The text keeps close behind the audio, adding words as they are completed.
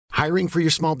Hiring for your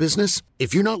small business?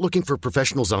 If you're not looking for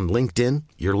professionals on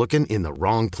LinkedIn, you're looking in the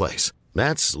wrong place.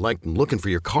 That's like looking for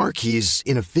your car keys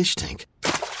in a fish tank.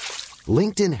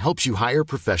 LinkedIn helps you hire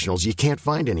professionals you can't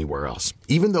find anywhere else,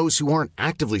 even those who aren't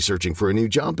actively searching for a new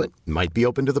job but might be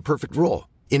open to the perfect role.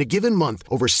 In a given month,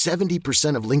 over 70%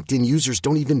 of LinkedIn users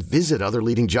don't even visit other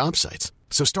leading job sites.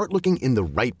 So start looking in the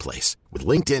right place. With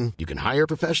LinkedIn, you can hire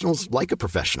professionals like a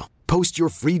professional. Post your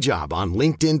free job on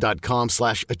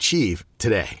linkedin.com/achieve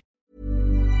today.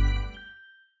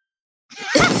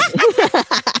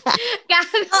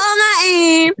 Oo nga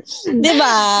eh.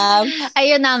 Diba?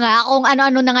 Ayun na nga, kung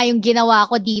ano-ano na nga yung ginawa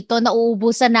ko dito,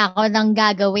 nauubusan na ako ng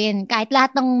gagawin. Kahit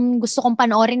lahat ng gusto kong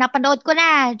panoorin, napanood ko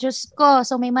na. Diyos ko.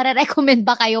 So may marirecommend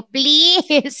ba kayo?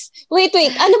 Please! Wait.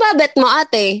 Ano ba bet mo,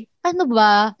 ate? Ano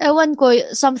ba? Ewan ko,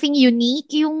 something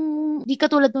unique. Yung di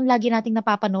katulad nung lagi nating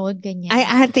napapanood, ganyan.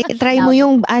 Ay, ate, try mo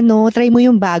yung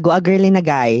bago, A Girl and a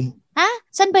Guy. Ha?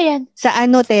 Saan ba yan? Sa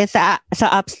sa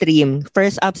Upstream.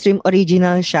 First Upstream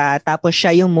original siya, tapos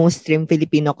siya yung most streamed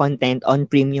Filipino content on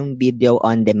premium video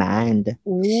on demand.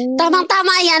 Ooh.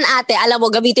 Tamang-tama yan, ate. Alam mo,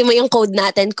 gamitin mo yung code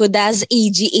natin,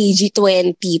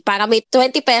 KUDAZAG20 para may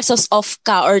 20 pesos off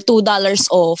ka or $2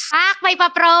 off. May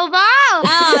pa-promo!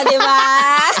 Di ba?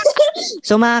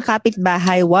 So mga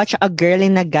kapitbahay, watch A Girl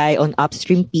and a Guy on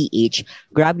Upstream PH.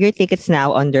 Grab your tickets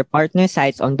now on their partner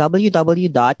sites on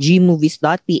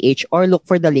www.gmovies.ph or look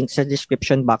for the link sa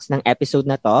description box ng episode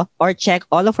na to or check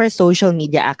all of our social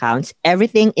media accounts.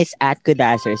 Everything is at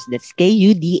Kudazzers. That's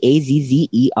KUDAZZERS.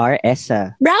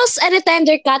 Browse anytime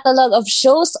their catalog of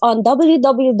shows on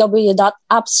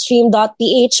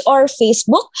www.upstream.ph or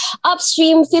Facebook,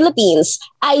 Upstream Philippines,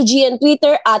 IG and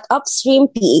Twitter at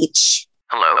UpstreamPH.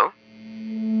 Hello?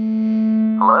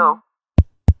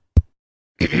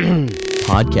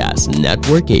 Podcast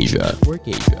Network Asia.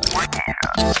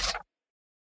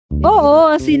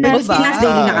 Oo, sina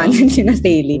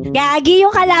Staley. Gagi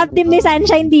yung collab team ni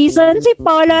Sunshine Dizon, si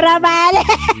Polo Ramales.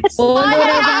 Oh my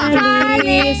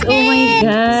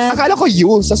God. Akala ko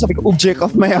yun. Sasabi ko, object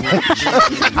of my affection.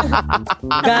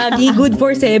 Gagi, good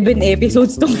for 7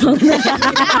 episodes tong mga.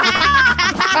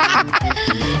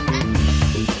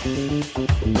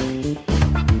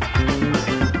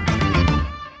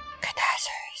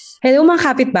 Hello mga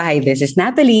kapitbahay, this is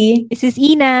Natalie. This is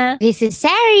Ina. This is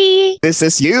Sari. This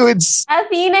is Yudes.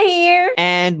 Athena here.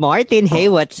 And Martin,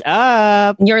 hey, what's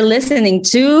up? You're listening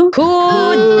to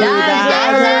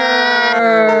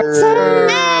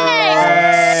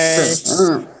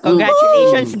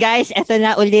Congratulations guys, eto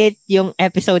na ulit yung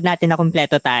episode natin na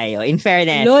kumpleto tayo. In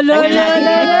fairness.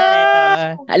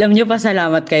 Alam nyo,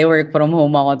 pasalamat kayo, work from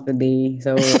home ako today.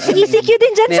 So, ECQ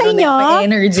din dyan sa inyo? Meron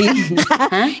energy.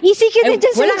 Ha? ECQ din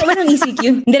dyan sa inyo? Walang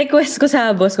ECQ. Hindi, request ko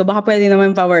sa boss ko, baka pwede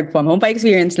naman pa work from home.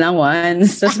 Pa-experience lang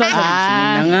once. Tapos na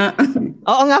nga.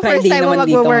 Oo nga, first time mo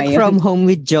mag-work from home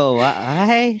with Jowa.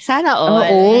 Ay, sana all.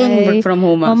 Oo, work from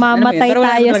home. Mamamatay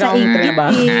tayo sa ingit.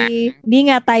 Hindi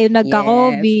nga tayo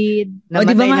nagka-COVID. O,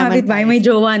 di ba mga kapitbahay, may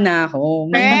jowa na ako.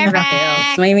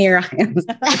 May miracles.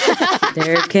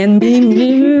 There can be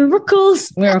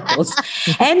miracles.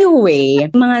 Anyway,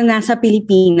 mga nasa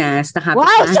Pilipinas na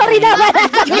kapitbahay. Wow, sorry naman.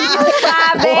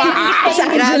 Sa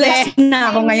Angeles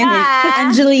na ako ngayon.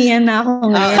 Angelia na ako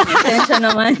ngayon. Attention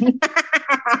naman.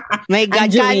 My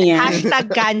God, hashtag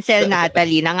cancel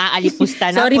Natalie.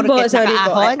 Nangaalipusta na. Sorry po.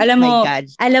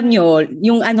 Alam nyo,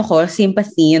 yung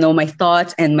sympathy, my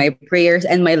thoughts and my prayers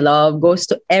and my love goes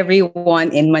to everyone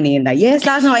in Manila. Yes,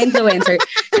 lakas ng influencer.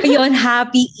 So yun,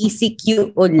 happy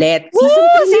ECQ ulit.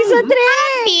 Season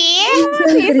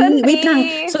 3! Wait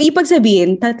lang. So, ibig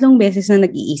sabihin, 3 beses na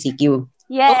nag-i-ECQ.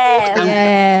 Yes.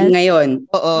 Ngayon.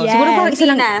 Oo. Yes. Siguro parang isa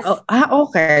lang.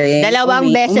 Okay. Dalawang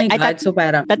beses. Oh my God, so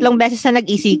parang 3 beses na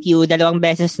nag-ECQ, 2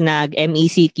 beses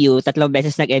nag-MECQ, 3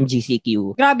 beses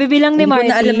nag-MGCQ. Grabe bilang ni Marty.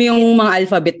 Hindi ko na alam yung mga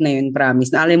alphabet na yun,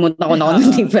 promise. Nakalimutan ko na kung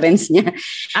anong difference niya.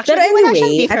 Actually, pero anyway, wala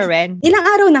siyang different. Ilang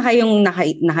araw na kayong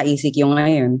naka-ECQ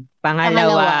ngayon?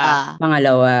 Pangalawa.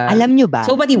 Alam nyo ba?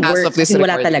 So, but it works.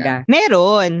 Wala talaga.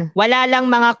 Meron. Wala lang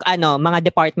mga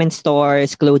department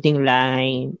stores, clothing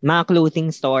line, mga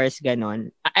clothing stores, ganon.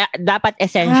 Dapat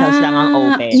essentials lang ang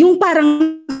open. Yung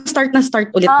parang start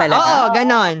ulit talaga. Oo,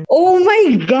 ganon. Oh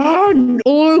my God!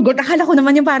 Oh God, akala ko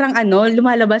naman yung parang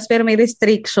lumalabas pero may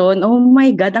restriction. Oh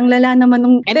my God, ang lala naman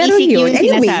nung... MECQ yung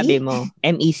sinasabi mo.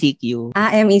 MECQ.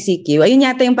 MECQ. Ayun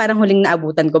yata yung parang huling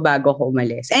naabutan ko bago ko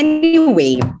umalis.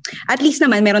 Anyway, at least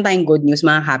naman meron tayong good news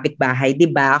mga kapitbahay, 'di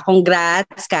ba?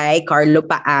 Congrats kay Carlo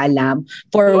Paalam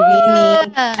for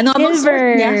winning. Ano ba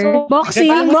niya? So,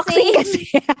 boxing kasi.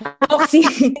 Boxing.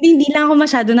 Hindi lang ako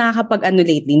masyado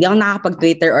lately. Hindi ako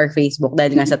nakakapag-Twitter or Facebook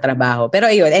dahil nga sa trabaho. Pero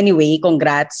ayun, anyway,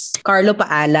 congrats Carlo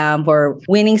Paalam for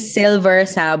winning silver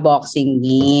sa boxing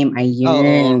game.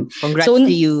 Ayun. Congrats to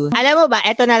you. Alam mo ba,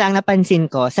 eto na lang napansin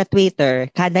ko sa Twitter,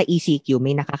 kada ECQ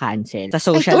may naka-cancel sa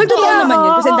social. Ay, totoo naman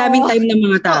yun kasi daming time ng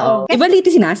mga tao. Diba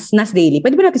late si Nas Daily?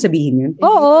 Pwede ba natin sabihin yun?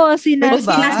 Oo, si Nas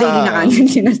Daily na-cancel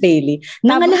si Nas Daily.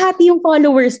 Nangalahati yung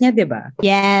followers niya, diba?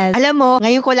 Yes. Alam mo,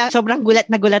 ngayon ko lang sobrang gulat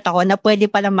na gulat ako na pwede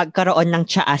pala magkaroon ng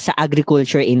tsaa sa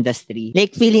agriculture industry.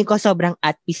 Like, feeling ko sobrang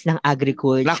at peace ng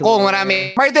agriculture. Naku,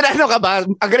 marami. Martin, ano ka ba?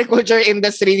 Agriculture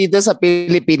industry dito sa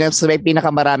Pilipinas may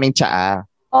pinakamaraming tsaa.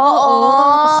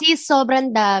 Oo. Sis, sobrang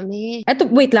dami. Eto,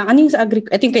 wait lang. Ano yung sa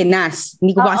Ito yung kay Nas.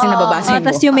 Hindi ko pa kasi nababasa mo.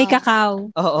 Tapos yung may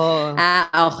kakao. Oo.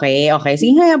 Okay.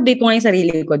 Sige nga, update ko nga yung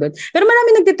sarili ko doon. Pero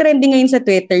marami nagtitrending ngayon sa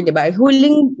Twitter, di ba?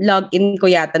 Huling login ko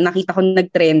yata, nakita ko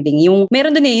nagtrending. Yung,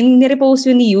 meron doon yung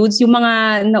nirepost yun ni Yudes, yung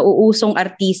mga nauusong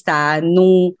artista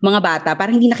nung mga bata,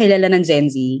 parang hindi nakilala ng Gen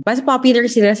Z. Basta popular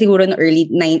sila siguro no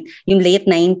yung late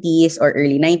 90s or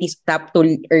early 90s, top to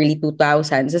early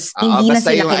 2000s. Hindi na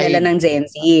sila kilala ng Gen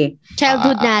Z.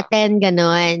 Childhood natin,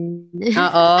 ganon.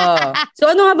 Oo. So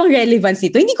ano nga bang relevance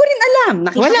nito? Hindi ko rin alam.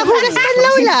 Wala, hugas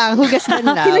kanlaw lang. Hugas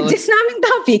kanlaw. Kinadjust namin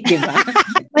topic, di ba?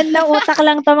 Utak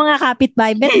lang to mga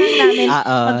kapitbahay. Bet lang namin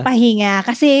magpahinga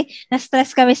kasi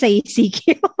na-stress kami sa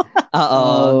ECQ.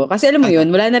 Oo. Kasi alam mo yun,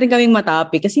 wala na rin kaming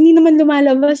matopic kasi hindi naman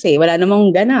lumalabas eh. Wala namang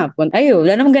ganap.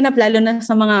 Wala namang ganap lalo na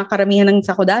sa mga karamihan ng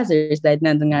Sakudazers dahil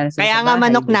nandun nga sa Kaya nga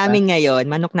bahay, manok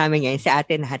namin ngayon si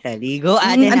Ate Natalie. Go,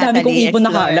 Ate Natalie. Ang dami kong ibon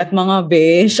na kalat, mga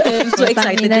besh. I'm so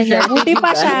excited to share. Buti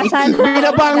pa siya.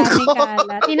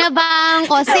 Tinabang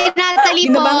ko. Si Natalie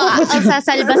po ang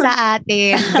sasalba sa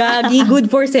atin. Gagi,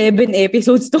 good for 7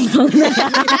 episodes tong mga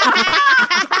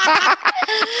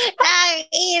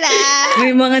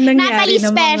may mga nangyari Natalie na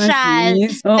special.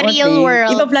 Real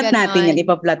world.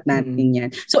 Ipa-plot natin yan.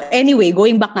 So anyway,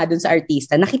 going back nga dun sa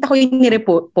artista, nakita ko yung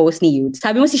nirepost ni Yudes.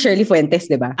 Sabi mo si Shirley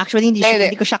Fuentes, di ba? Actually, hindi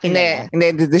ko siya kilala.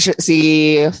 Hindi,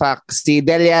 si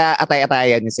Delia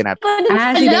Atay-Atayan yung sinabi.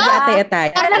 Si Delia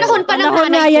Atay-Atayan. Panahon pa ng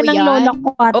nanay ko yan. Lola ko.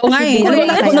 Oo nga eh.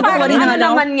 Ano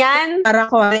naman yan? Para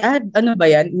ko, ano ba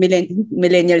yan?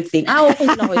 Millennial thing. Okay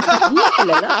lang ko.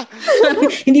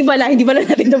 Hindi pala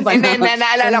natin ito pa. Hindi,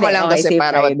 naalala ko lang kasi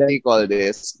para what they call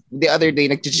this. The other day,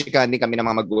 nagchichikan din kami ng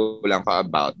mga magulang ko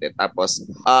about it. Tapos,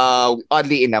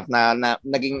 oddly enough,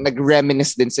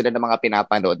 nag-reminisce din sila ng mga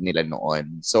pinapanood nila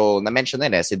noon. So, na-mention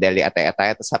nila si Delia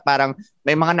Atay-Atay. Tapos parang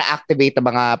may mga na-activate na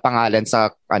mga pangalan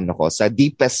sa sa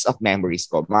deepest of memories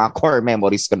ko, mga core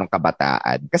memories ko nung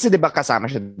kabataan. Kasi 'di ba kasama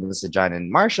siya dun sa John and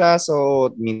Marcia,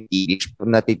 so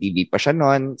natitv pa siya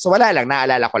noon. So wala lang,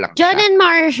 naalala ko lang. John and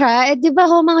Marcia, 'di ba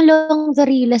mga long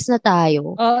Dariles na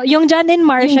tayo? Yung John and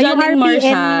Marcia, yung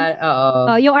RPN.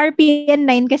 Yung RPN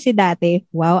 9 kasi dati.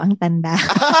 Wow, ang tanda.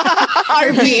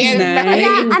 RPN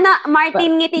 9.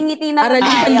 Martin ngiti-ngiti na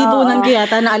tayo. Libunan ko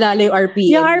yata naalala yung RPN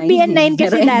 9. Yung RPN 9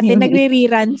 kasi dati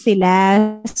nagre-rerun sila.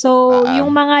 So,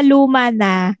 yung mga luma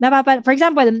na, for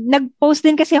example, nag-post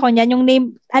din kasi ako niyan, yung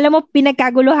name, alam mo,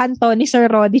 pinagkaguluhan to ni Sir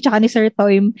Roddy tsaka ni Sir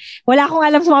Toym. Wala akong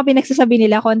alam sa mga pinagsasabi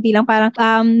nila, konti lang parang,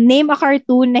 name a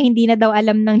cartoon na hindi na daw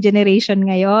alam ng generation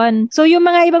ngayon. So, yung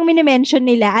mga ibang minimension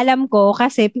nila, alam ko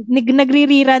kasi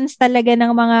nagre-reruns talaga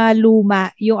ng mga luma,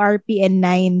 yung RPN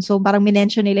 9. So, parang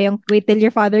minention nila yung Wait Till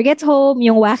Your Father Gets Home,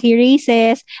 yung Wacky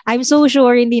Races. I'm so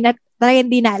sure, hindi na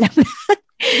alam.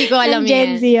 Hindi ko alam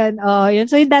Gen Z yun. Yun.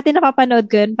 So, yung dati napapanood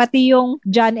ko yun, pati yung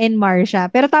John and Marcia.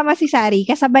 Pero tama si Sari,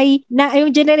 kasabay na yung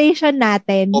generation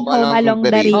natin, Home Along the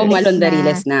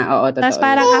Riles na. Oo, totoo. Tapos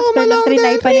parang after ng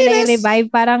trinay pa nila yung revive,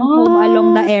 parang Home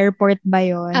Along the Airport ba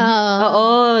yun? Oo.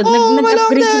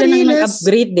 Nag-upgrade sila ng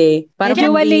nag-upgrade eh. Parang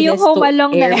usually yung Home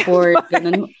Along the Airport.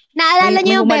 Naalala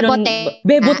niyo yung Bebote?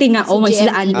 Bebote nga.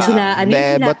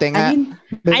 Bebote nga.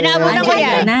 Ay, naabunan ko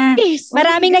yan.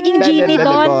 Maraming naging genie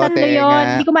doon. 3 yun.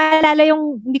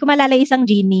 Hindi ko maalala isang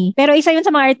genie. Pero isa yun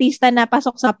sa mga artista na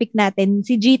pasok sa topic natin,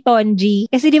 si G-Tonji.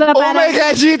 Kasi di ba parang... Oh my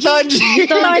God, G-Tonji!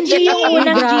 G-Tonji yung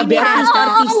unang genie.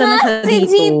 Artista na siya dito. Si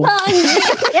G-Tonji.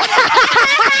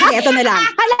 Ito na lang.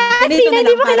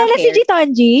 Hindi mo kilala si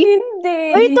G-Tonji? Hindi.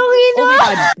 Ay, tungin oh my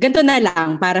God. Ganito na lang,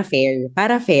 para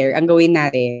fair, ang gawin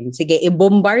natin. Sige,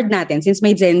 i-bombard natin. Since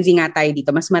may Gen Z nga tayo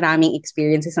dito, mas maraming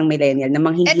experiences ang millennial na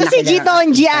namang hindi ito si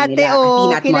Gitonji ate,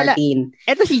 Athena at Martin.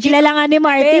 Ito si kilala nga ni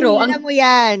Martin. Pero, alam mo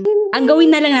yan. Ang gawin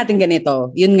na lang natin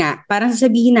ganito, yun nga, parang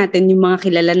sasabihin natin yung mga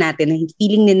kilala natin na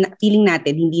feeling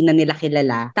natin hindi na nila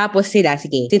kilala. Tapos sila,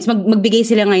 sige, since magbigay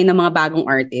sila ngayon ng mga bagong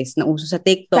artist na uso sa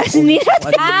TikTok, hindi na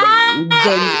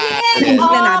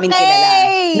namin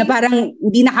kilala. Na parang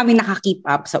hindi na kami naka-keep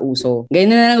up sa uso.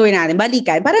 Ganyan na lang gawin natin.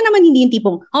 Balikan. Para naman hindi yung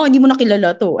tipong, hindi mo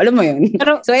nakilala to. Alam mo yun?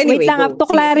 Pero, so anyway, wait lang, to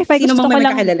clarify, gusto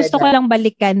ko lang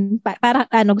balikan. Para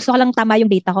gusto ko lang tama yung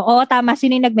data ko. Oo, tama.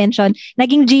 Sino yung nag-mention?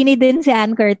 Naging genie din si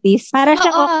Ann Curtis. Para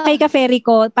siyang okay ka fairy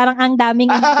ko. Parang ang daming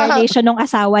incarnation ng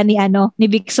asawa ni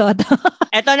Vic Soto.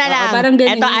 Eto na lang.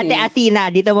 Eto ate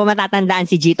Athena. Dito mo matatandaan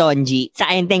si Gitonji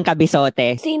sa Enteng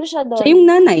Kabisote. Sino siya doon? Siya yung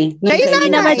nanay. Siya yung nanay.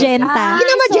 Ina Magenta.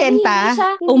 Ina Magenta.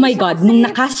 Oh my God, nung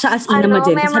nakas siya as Ina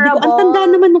Magenta, sabi ko, ang tanda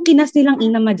naman nung kinas nilang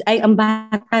Ina Magenta, ang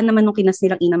bata naman nung kinas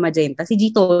nilang Ina Magenta, si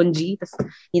Gitonji, tapos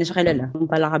hindi na siya kilala. Ang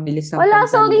pala kabilis ng wala,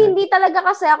 sorry, hindi talaga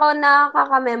kasi ako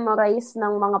nakaka-memorize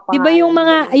ng mga pangalan. Diba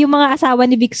yung mga asawa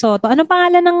ni Vic Soto? Anong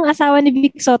pangalan ng asawa ni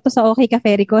Vic Soto sa Okay Ka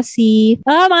Fairy ko?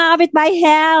 Mga kapitbahay,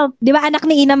 help! Diba anak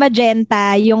ni Ina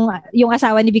Magenta, yung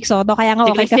asawa ni Vic Soto, kaya nga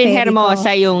Okay Ka Fairy ko. Si Christine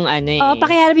Hermosa yung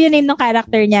pakiharap yung name ng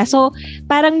character niya. So,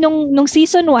 parang nung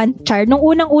season 1, nung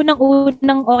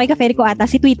unang Okay Ka Fairy ko ata,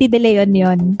 si Tweety De Leon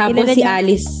yun. Tapos si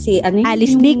Alice,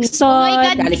 Alice Dixon. Oh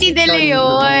my God, Tweety De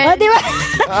Leon. Oh, diba?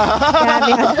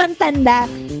 Grabe, ang tanda.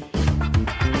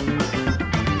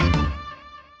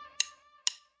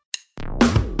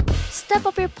 Step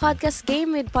up your podcast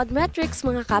game with Podmetrics,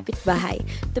 mga kapitbahay.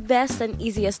 The best and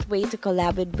easiest way to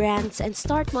collab with brands and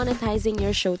start monetizing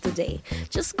your show today.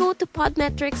 Just go to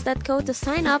podmetrics.co to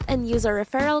sign up and use our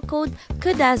referral code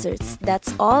KUDAZZARDS.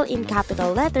 That's all in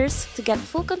capital letters to get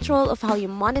full control of how you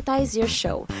monetize your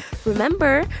show.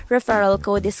 Remember, referral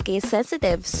code is case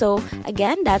sensitive. So,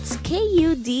 again, that's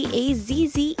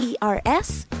KUDAZZERS,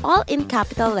 all in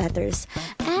capital letters.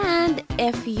 And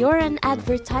if you're an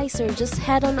advertiser, just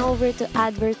head on over to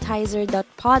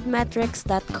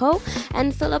advertiser.podmetrics.co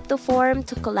and fill up the form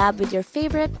to collab with your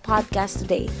favorite podcast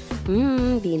today.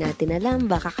 Di natin alam,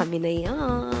 baka kami na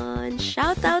yan.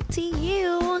 Shout out to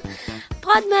you!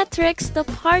 Podmetrics, the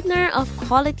partner of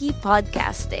quality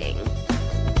podcasting.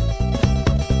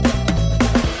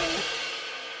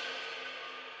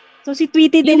 So, si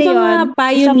Tweety De Leon. Yung mga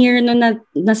pioneer na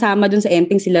nasama dun sa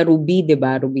Enteng sila Ruby, di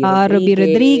ba? Ruby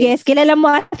Rodriguez. Kilala mo,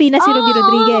 Athena, si Ruby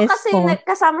Rodriguez. Kasi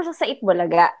nagkasama siya sa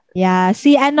Itbulaga. Yeah,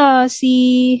 si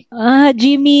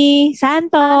Jimmy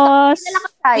Santos.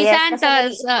 Si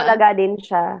Santos. Itbulaga din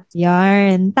siya.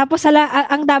 Yarn. Tapos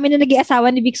ang dami na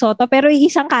nag-iasawa ni Vic Soto, pero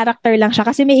isang character lang siya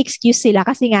kasi may excuse sila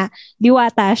kasi nga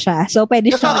diwata siya. So, pwede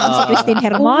siya maging si Christine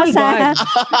Hermosa.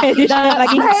 Pwede siya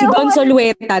maging si Don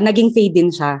Solueta, naging Faye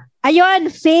din siya. Ayun,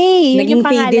 Faye. Naging yung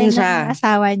Faye din siya. Ng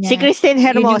asawa niya. Si Christine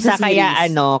Hermosa kaya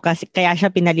kaya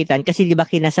siya pinalitan kasi 'di ba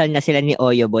kinasal na sila ni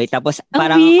Oyo Boy tapos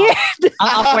parang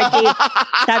ang awkward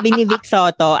sabi ni Vic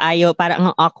Soto, parang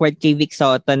ang awkward kay Vic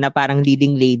Soto na parang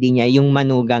leading lady niya yung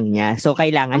manugang niya. So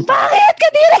kailangan bakit ka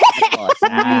dire?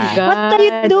 What are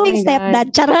you doing, stepdad?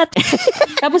 Charot.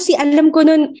 Tapos alam ko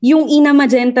nun, yung Ina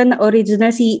Magenta na original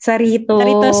si Sarito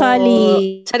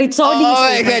Soli. Oh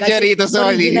my God, Sarito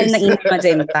Soli. Original na Ina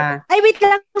Magenta. Ay, wait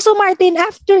lang. So, Martin,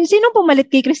 sino pumalit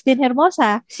kay Christine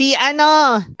Hermosa?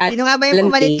 Sino nga ba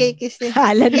yung pumalit kay Christine?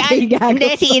 Alan Kay.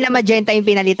 Hindi, si Ina Magenta yung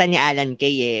pinalitan ni Alan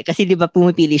Kay Kasi di ba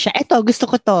pumipili siya, gusto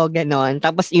ko to, ganon.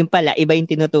 Tapos yung pala, iba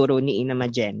yung tinuturo ni Ina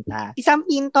Magenta. Isang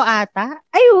pinto ata?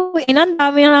 Ay, ang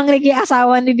dami nang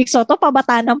nag-iasawa ni Vic Soto,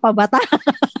 pabata ng pabata.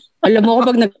 Alam mo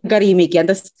kapag nagka-remake yan,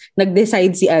 tapos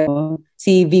nag-decide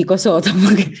si Vico Soto,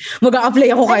 mag-a-apply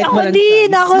ako kahit Ako din.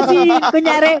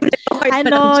 Kunyari,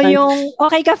 yung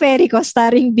Okay Ka Fairy ko,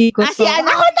 starring Vico Soto.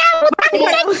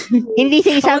 Hindi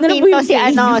si isang pinto,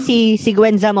 si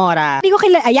Gwen Zamora. Hindi ko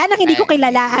kilala. Ayan ang hindi ko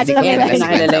kilala. Hindi ko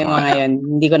nakilala yung mga yun.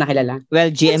 Hindi ko nakilala. Well,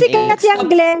 GMA. Sikat yung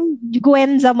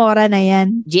Gwen Zamora na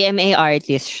yan. GMA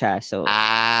artist siya, so.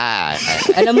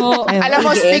 Alam mo,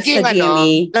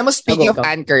 speaking of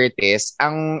Ann Curtis,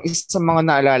 ang isa sa mga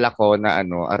naalala ko na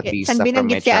artista from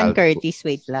my childhood. Si Ann Curtis,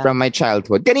 wait lang. From my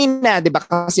childhood. Kanina, di ba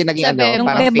kasi naging parang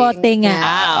bebote nga.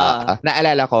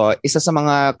 Naalala ko, isa sa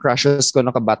mga crushes ko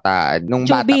nung kabataan, nung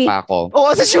Chubby. bata pa ako.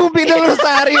 Oo, sa Chubby ng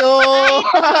Rosario!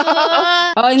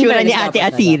 Itsura ni Ate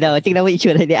Athena. Tingnan mo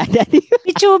itsura ni Ate Athena.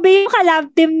 Si Chubby yung kalab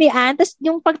team ni Ann, tapos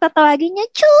yung pagtatawagin niya,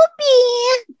 Chubby!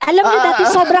 Alam niyo dati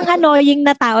sobrang annoying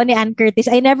na tao ni Ann Curtis.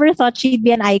 I never thought she'd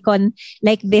be an icon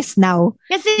like this now.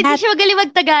 Kasi hindi siya magaling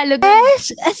mag-Tagalog.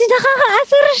 Yes! As in,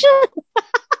 nakaka-asar siya.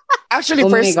 Actually,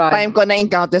 first time ko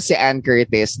na-encounter si Ann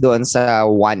Curtis doon sa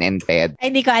One and Ted.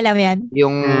 Ay, hindi ko alam yan.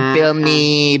 Yung film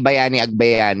ni Bayani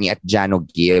Agbayani at Jano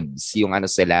Gibbs. Yung ano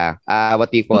sila,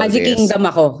 what do you call Magic this? Kingdom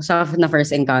ako sa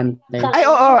first encounter. Ay,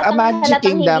 oo, Magic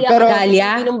Kingdom. Pero,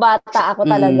 Galia? Nung bata ako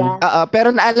talaga.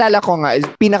 Pero naalala ko nga,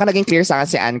 pinaka naging clear sa akin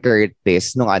si Ann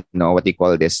Curtis nung what do you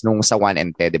call this, nung sa One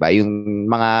and Ted, di ba? Yung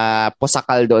mga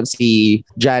pusakal doon si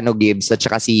Jano Gibbs at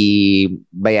saka si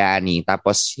Bayani.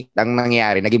 Tapos, ang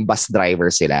nangyari, naging bus driver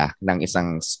sila ng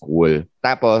isang school.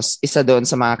 Tapos, isa doon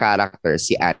sa mga characters,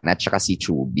 si Anna at saka si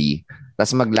Chubby.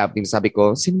 Tapos mag-love team, sabi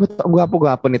ko, sino ba ito? Ang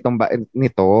gwapo-gwapo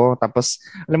nito. Tapos,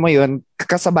 alam mo yun,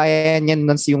 kasabayan yan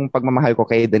nun yung pagmamahal ko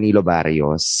kay Danilo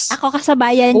Barrios. Ako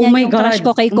kasabayan yan yung crush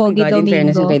ko kay Kogi Domingo. In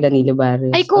fairness kay Danilo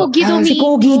Barrios. Ay, Kogi Domingo. Si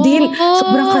Kogi din.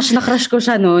 Sobrang crush ko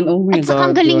siya noon. Oh my God. At saka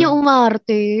ang galing niya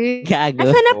umarte. Gago.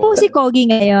 Asa na po si Kogi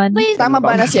ngayon? Tama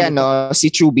ba na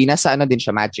si Chubby? Nasa din siya,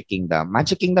 Magic Kingdom.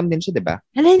 Magic Kingdom din siya, di ba?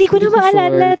 Hala, hindi ko na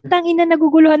maalala. Tangina,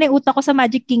 naguguluhan na yung utak ko sa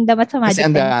Magic Kingdom at sa Magic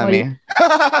Temple. Kasi ang dami.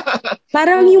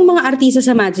 Parang yung mga artista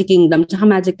sa Magic Kingdom tsaka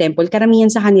Magic Temple,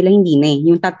 karamihan sa kanila hindi na eh.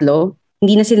 Yung tatlo,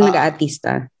 hindi na sila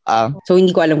nag-aartista. So,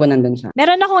 hindi ko alam kung nandun siya.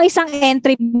 Meron akong isang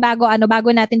entry bago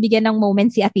natin bigyan ng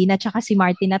moment si Athena tsaka si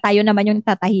Martin na tayo naman yung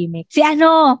tatahimik.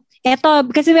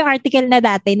 Eto, kasi may article na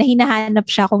dati na hinahanap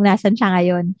siya kung nasan siya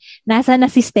ngayon. Nasaan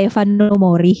na si Stefano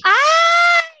Mori?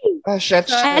 Shit.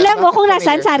 Alam mo kung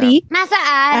nasaan, Sari?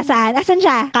 Nasaan? Asan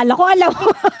siya? Kala ko alam mo.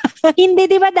 Hindi,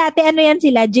 di ba dati ano yan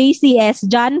sila? JCS,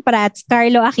 John Prats,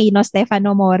 Carlo Aquino,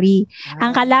 Stefano Mori.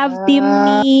 Ang ka-love team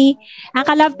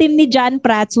ni John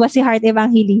Prats was si Heart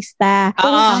Evangelista.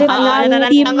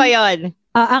 Nananatan ko yun.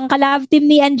 Ang ka-love team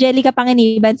ni Angelica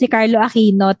Panginiban, si Carlo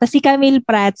Aquino. Tapos si Camille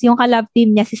Prats, yung ka-love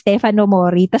team niya, si Stefano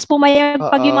Mori. Tapos pumayag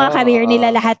pag yung mga career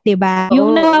nila lahat, diba?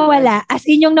 Yung nawawala, as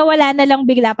in yung nawala na lang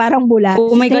bigla, parang bula.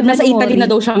 Oh my God, nasa Italy na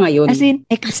daw siya ngayon. As in,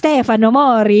 Stefano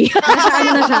Mori.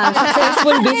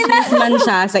 Successful businessman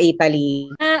siya sa Italy.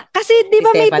 Kasi di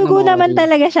ba may dugo naman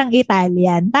talaga siyang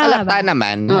Italian? Tama Halata ba?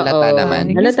 naman.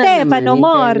 Stefano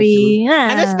Mori.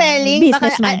 Ano spelling?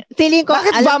 Businessman. Feeling ko,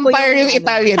 bakit vampire yung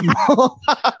Italian mo?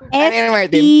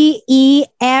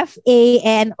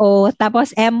 Stefano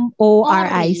tapos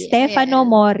Mori. Stefano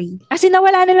Mori. Kasi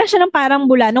nawala na lang siya ng parang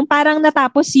bula. Nung parang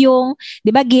natapos yung, di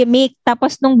ba, gimmick.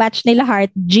 Tapos nung batch nila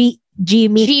Heart,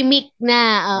 Gimmick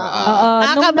na.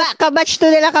 Kabatch to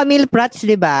nila Camille Prats,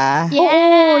 di ba? Yes.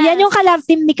 Oo, yan yung ka-love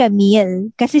team ni Camille.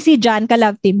 Kasi si John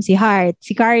ka-love team si Heart.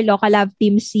 Si Carlo ka-love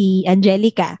team si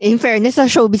Angelica. In fairness, sa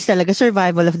showbiz talaga,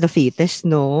 survival of the fittest,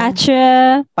 no? At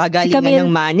pagalingan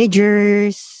ng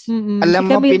managers. Alam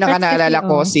mo, pinaka-naalala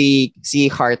ko si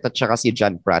Heart at saka si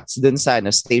John Prats dun sa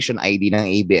station ID ng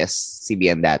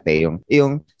ABS-CBN dati.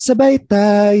 Yung sabay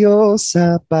tayo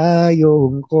sa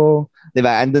payong ko.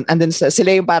 Diba? Andun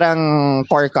sila yung parang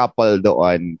core couple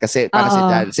doon. Kasi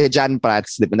parang si John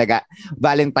Prats, diba?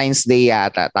 Valentine's Day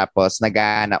yata. Tapos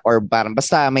or parang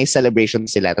basta may celebration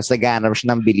sila. Tapos naghanap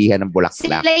siya ng bilihan ng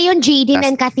bulaklak. Sila yung Jaden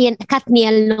and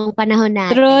Kathniel nung panahon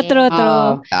natin. True.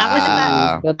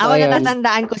 Ako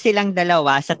natatandaan ko silang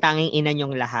dalawa sa tanging ina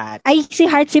niyong lahat. Ay, si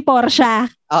Heart si Portia.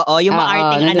 Oo, yung mga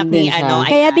arting anak ni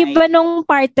Kaya di ba nung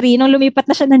part 3, nung lumipat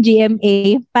na siya ng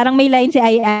GMA, parang may line si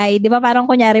Ai, di ba parang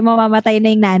kunyari mamamatay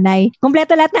na yung nanay.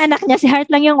 Kumpleto lahat na anak niya, si Heart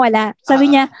lang yung wala.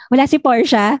 Sabi niya, wala si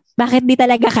Portia, bakit di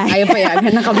talaga kaya? Ayaw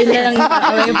payagan, nakabila lang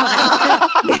network.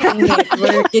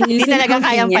 Hindi talaga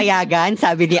kayang payagan,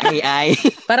 sabi ni Ai.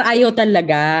 Parang ayaw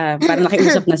talaga. Parang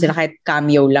nakiusap na sila kahit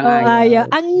cameo lang ayaw.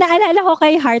 Ang naalala ko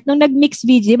kay Heart, nung nag-mix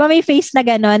VJ, di ba may face na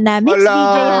gano'n na mix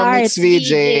VJ Heart? Mix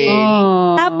VJ.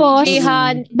 Tapos,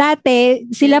 dati,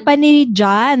 sila pa ni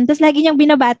John. Tapos lagi niyang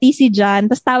binabati si John.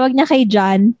 Tapos tawag niya kay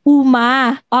John,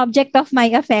 Uma, object of my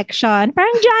affection.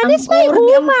 Parang John is my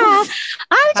Uma.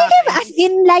 As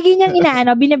in, lagi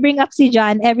niyang binibring up si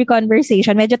John every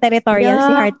conversation. Medyo territorial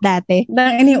si Heart dati.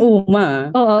 Ini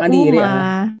Uma. Oo,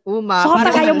 Uma. So,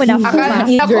 kapag kayo mo na,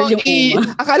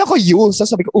 Akala ko you.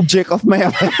 Sasabi ko, object of my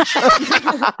affection.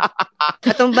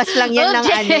 Katumbas lang yan ng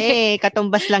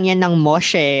Katumbas lang yan ng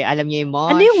Mosh eh. Alam niyo yung Mosh?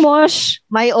 Ano yung Mosh?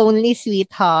 My only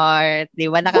sweetheart. Di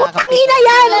ba nakakapit? Kanina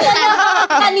yan!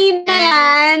 Kanina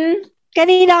yan.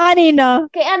 Kanina.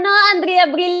 Kay Andrea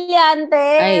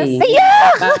Brillantes. Ay.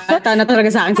 Bata na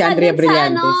talaga sa akin si Andrea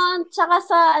Brillantes. Tsaka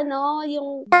sa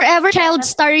yung... Forever child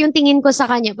star yung tingin ko sa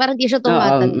kanya. Parang di siya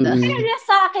tumatanda. Kaya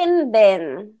sa akin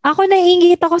din. Ako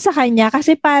naiingit ako sa kanya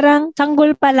kasi parang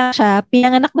sanggol pa lang siya.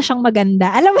 Pinanganak na siyang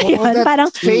maganda. Alam mo yun?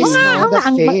 Parang,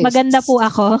 maganda po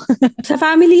ako. Sa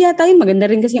family yata yun.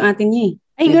 Maganda rin kasi yung atin niya eh.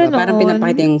 Ay, diba? Parang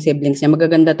pinapakita yung siblings niya.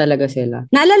 Magaganda talaga sila.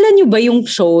 Naalala niyo ba yung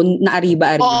show na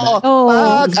Arriba-Arriba? Oo.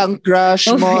 Pag ang crush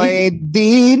mo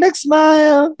di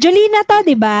nag-smile. Jolina to,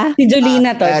 di ba? Si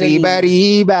Jolina to.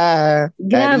 Arriba-Arriba.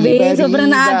 Grabe.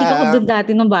 Sobrang na-addict ako doon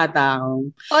dati nung bata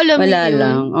ako. Wala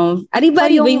lang.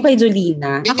 Arriba-Arriba yung kay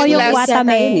Jolina. Ako yung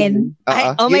Watamen.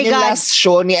 Oh my God. Yung last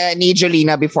show ni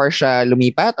Jolina before siya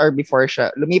lumipat or before siya...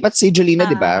 Lumipat si Jolina,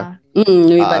 di ba?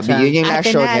 Lumipat siya. Yun yung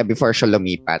last show niya before siya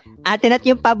lumipat. Atin at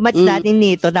yung pubmatch natin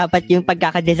nito, dapat yung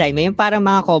pagkakadesign mo, yung parang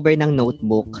mga cover ng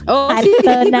notebook.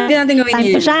 Hindi natin gawin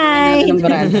yun.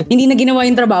 Hindi na ginawa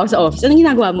yung trabaho sa office. Anong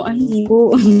ginagawa mo? Hindi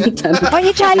ko.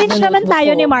 I-challenge naman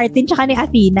tayo ni Martin tsaka ni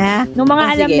Athena. Nung mga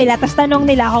alam nila, tas tanong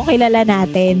nila kung kilala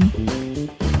natin.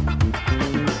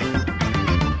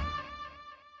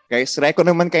 Guys, reko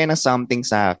naman kayo ng something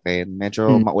sa akin.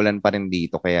 Medyo maulan pa rin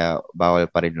dito, kaya bawal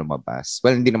pa rin lumabas.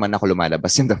 Well, hindi naman ako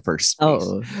lumalabas in the first place.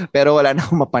 Pero wala na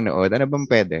akong mapanood. Ano bang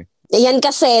pwede? Yan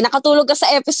kasi, nakatulog ka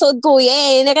sa episode, kuya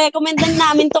eh. Nirecomendan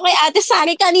namin to kay Ate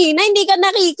Sari kanina, hindi ka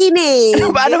nakikinig.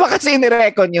 Ano ba kasi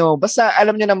nireko nyo? Basta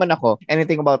alam nyo naman ako,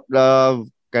 anything about love,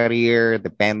 career,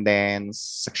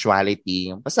 dependence,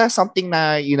 sexuality. Basta something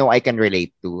na, I can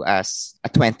relate to as a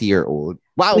 20-year-old.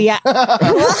 Wow! Kuya,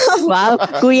 wow.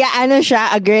 Kuya, ano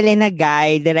siya? A Girl and a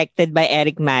Guy, directed by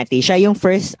Eric Mati. Siya yung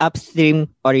first Upstream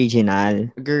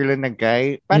original. A Girl and a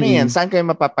Guy? Paano yan? Saan kayo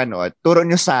mapapanood? Turo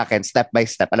nyo sa akin, step by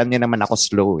step. Alam nyo naman ako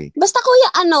slow eh. Basta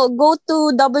kuya, go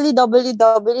to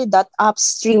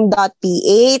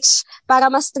www.upstream.ph para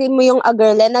ma-stream mo yung A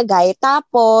Girl and a Guy.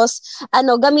 Tapos,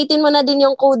 gamitin mo na din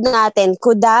yung code natin,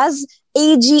 KUDAZ,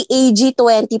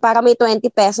 AG20 para may 20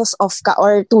 pesos off ka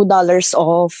or $2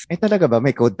 off. Talaga ba?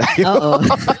 May code tayo? Oo.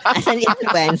 As an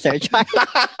influencer.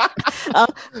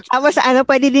 Tapos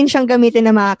pwede din siyang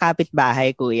gamitin ng mga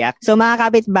kapitbahay, kuya. So mga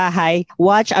kapitbahay,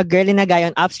 watch A Girl and a Guy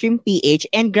on Upstream PH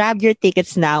and grab your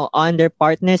tickets now on their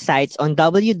partner sites on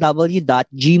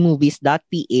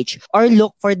www.gmovies.ph or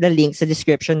look for the link sa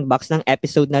description box ng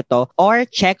episode na to or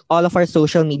check all of our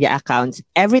social media accounts.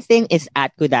 Everything is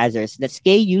at Kudazers. That's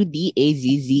KUDAZZERS.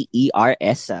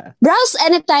 Browse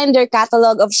anytime their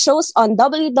catalog of shows on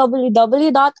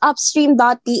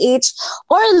www.upstream.ph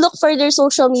or look for their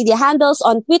social media handles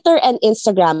on Twitter and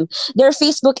Instagram. Their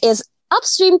Facebook is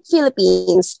Upstream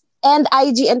Philippines and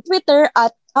IG and Twitter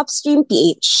at Upstream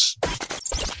PH.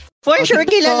 For sure,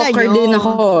 kilala nyo. Din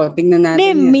ako. Tingnan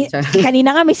natin.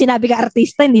 Kanina nga may sinabi ka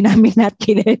artista, hindi namin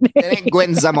kilala.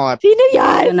 Gwen Zamora. Sino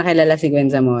yan? Nakilala si Gwen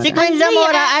Zamora. Si Gwen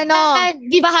Zamora,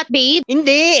 Di ba Hot Babe?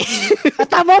 Hindi.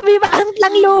 Tama, Viva ang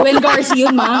langlo. Gwen Garcia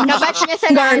yun, ma'am. Kabatch niya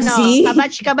sa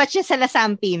kabatch niya sa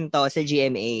Lasam Pinto sa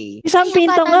GMA. Si Sam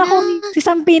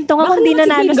Pinto nga kung hindi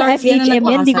nanalo sa FHM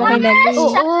yan, hindi ko kilala.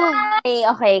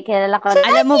 Okay, kilala ko.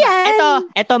 Alam mo,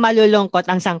 ito malulungkot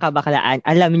ang sangkabaklaan.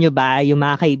 Alam nyo ba, yung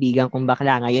mga kaibigan kong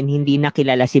bakla ngayon, hindi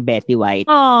nakilala si Betty White.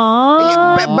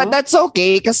 Aww. But that's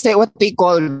okay kasi what they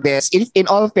call this, in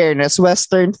all fairness,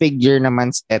 Western figure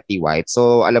naman si Betty White.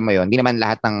 So, alam mo yun, hindi naman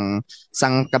lahat ng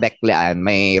sangkabeklaan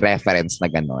may reference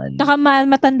na gano'n. Saka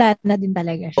matanda na din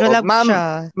talaga siya.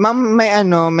 Ma'am,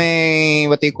 may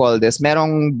what you call this,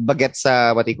 merong baget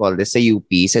sa what you call this, sa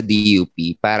UP, sa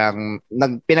DUP. Parang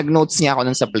pinag-notes niya ako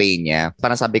nun sa play niya.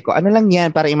 Parang sabi ko, ano lang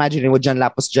yan? Para imagine mo, John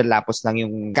Lapus lang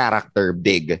yung character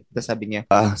big. Tapos sabi niya,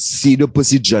 sino po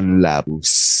si John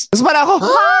Lapus? Tapos parang ako,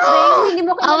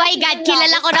 oh my God,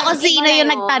 kilala ko na kung sino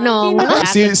yung nagtanong.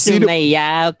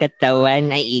 Sumayaw,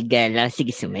 katawan ay igala.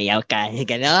 Sige, sumayaw ka.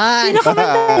 Ganon. Sino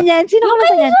kumanta niyan? John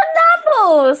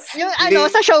Lapus! Yung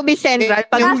sa Showbiz Central.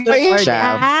 Yung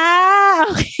siya.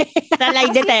 Okay. Sa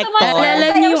lie detector. Alala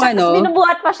niyo yung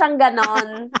Binubuhat pa siyang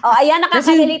ganon. Ayan,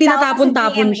 nakakahilita. Kasi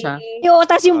tinatapon-tapon siya.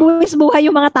 Tapos yung buhay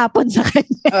yung mga tapon sa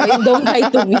kanya. Yung don't lie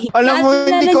to me. Alam mo,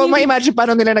 hindi ko ma-imagine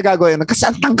paano nila nagagawa yun. Kasi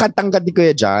ang tangkad-tangkad ni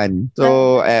Kuya John.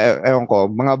 So, ewan ko,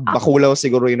 mga bakulaw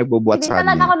siguro yung nagbubuhat sa kanya. kanya.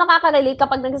 Hindi talaga ako nakaka-relate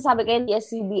kapag nagsasabi kayo ng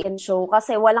ABS-CBN show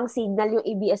kasi walang signal yung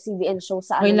ABS-CBN show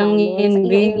sa yung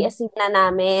ABS-CBN na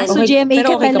namin. So, GMA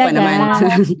ka talaga.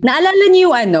 Naalala niyo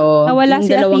yung yung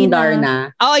si dalawang Athena. Darna?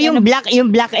 Yung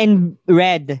black and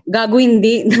red. Gago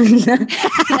hindi. Si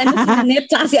Annette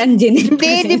tsaka si Anjanette.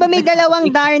 Hindi, di ba may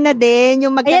dalawang Darna din?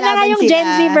 Yung magkalaban sila. Ayan na nga yung Gen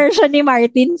Z version ni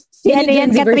Martin. Si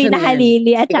Katrina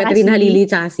Halili at saka Katrina Halili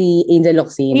tsaka si Angel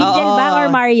Locsin. Angel ba or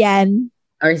Marian?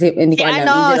 Or hindi ko alam.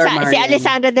 Angel or Marian. Si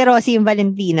Alessandra De Rossi yung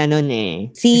Valentina nun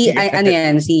eh.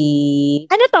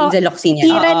 Ano to? Angel Locsin yan.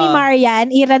 Ira ni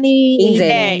Marian, Ira ni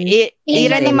Angel.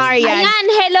 Ira ni Marian. Ayan,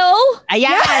 hello?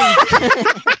 Ayan.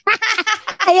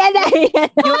 Ayan.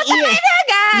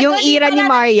 Yung Ira ni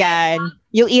Marian.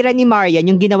 Yung era ni Marian,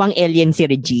 yung ginawang alien si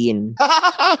Regine.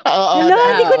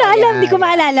 Hindi ko na alam. Hindi ko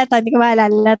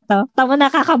maalala to. Tama,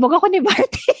 nakakabog ako ni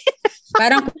Barty.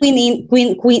 Parang queen,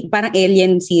 parang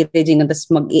alien si Regine,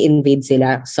 tapos mag-i-invade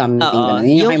sila,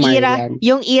 something.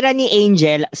 Yung era ni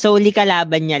Angel, solely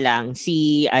kalaban niya lang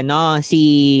si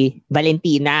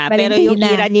Valentina. Pero yung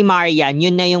era ni Marian,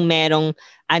 yun na yung merong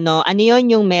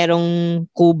yun yung merong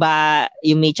Cuba,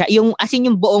 yung asin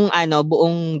yung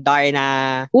buong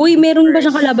Darna. Uy, meron ba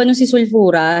siyang kalaban nung si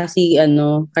Sulfura, si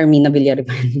Carmina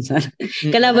Villarreal?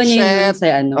 Kalaban niya yung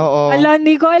sa Oo.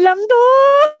 Hindi ko alam to.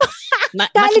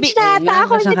 College na ata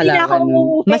ako, hindi na ako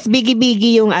umuwi. Mas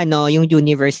bigi-bigi yung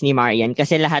universe ni Marian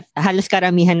kasi halos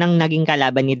karamihan ng naging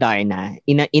kalaban ni Darna,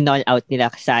 in-all out nila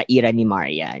sa era ni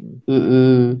Marian.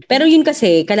 Pero yun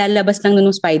kasi, kalalabas lang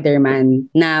nung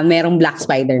Spider-Man na merong Black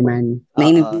Spider-Man na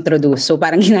in-introduce. So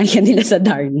parang ginagyan nila sa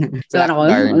Darna. So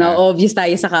obvious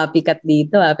tayo sa copycat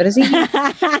dito. Pero sige.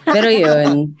 Pero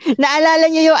yun. Naalala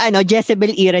niyo yung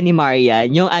Jezebel era ni Marian?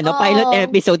 Yung pilot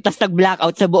episode, tas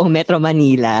nag-blackout sa buong Metro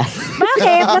Manila.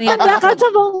 Bakit? Nag-blackout sa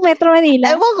buong Metro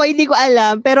Manila? Ewan ko, hindi ko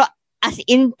alam. Pero as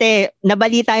in,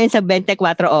 nabalita yun sa 24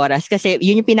 oras kasi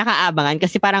yun yung pinakaabangan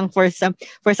kasi parang for some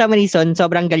reason,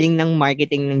 sobrang galing ng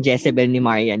marketing ng Jezebel ni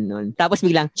Marian nun. Tapos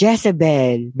biglang,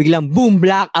 Jezebel! Biglang, boom,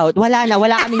 blackout! Wala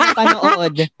kaming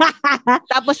napanood.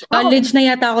 Tapos, college na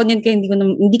yata ako yun kaya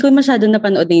hindi ko masyado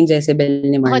napanood na yung Jezebel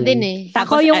ni Marian. Ako din eh.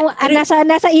 Ako yung,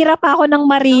 nasa ira pa ako ng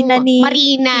Marina ni...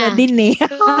 Marina. Din eh.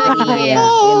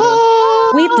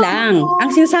 Wait lang.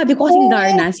 Ang sinasabi ko kasing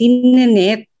Darna, si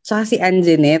Nanette, saka si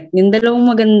Anjanette, yung dalawang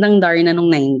magandang Darna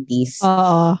nung 90s.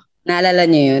 Oo. Naalala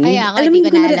niyo yun? Ay,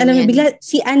 alam mo, bigla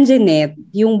si Anjanette,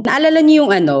 naalala niyo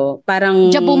yung parang...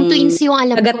 Jabong Twins yung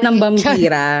alam ko. Agat ng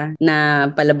Vampira na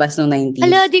palabas nung 90s.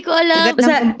 Ala, di ko alam.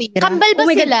 Kambal ba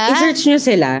sila? I-search nyo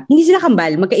sila. Hindi sila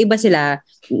kambal, magkaiba sila.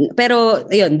 Pero,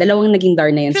 ayun, dalawang naging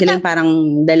Darna yun. Sila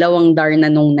parang dalawang Darna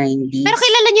nung 90s. Pero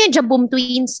kilala niyo yung Jabong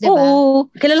Twins, di ba?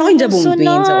 Oo. Kilala ko yung Jabong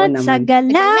Twins. Oo naman. Sa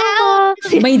galaw.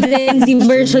 May Gen Z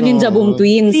version yung Jabong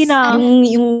Twins. Sino?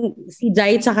 Yung si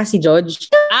Jai tsaka si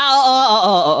George.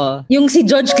 Oo. Yung si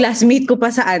George, classmate ko pa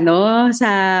sa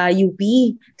UP.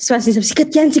 Tapos sabi,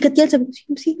 sikat yan. Sabi,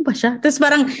 sino ba siya? Tapos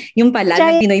parang yung pala,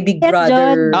 ng Pinoy Big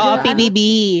Brother. Oo, PBB.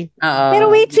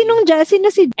 Pero wait, sino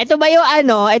si... Ito ba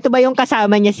yung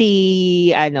kasama niya si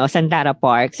Santara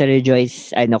Park sa Rejoice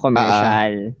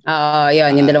commercial? Oo,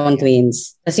 yun, yung dalawang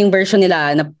twins. Tapos yung version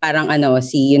nila na parang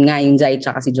yun nga, yung Jai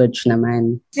tsaka si George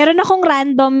naman. Meron akong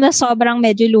random na sobrang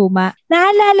medyo luma.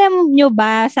 Naalala nyo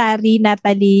ba, Sari,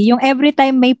 Natalie, yung every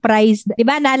time may prize,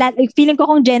 diba, feeling ko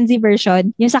kung Gen Z version,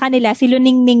 yung sa kanila, si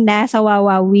Luningning na sa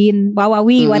Wawawi,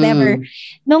 whatever.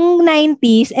 Nung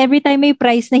 90s, every time may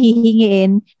prize na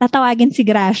hihingiin, tatawagin si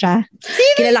Gracia.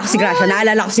 Kilala ko si Gracia,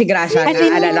 naalala ko si Gracia.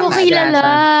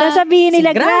 Tapos sabihin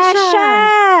nila,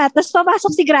 Gracia! Tapos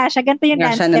papasok si Gracia, ganito yung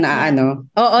dance step.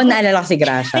 Oo, naalala ko si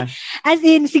Gracia. As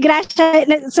in, si Gracia,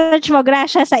 search mo,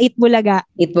 Gracia sa Itbulaga.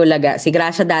 Si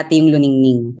Gracia dati yung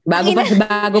Luningning. Bago pa.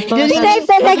 Luningning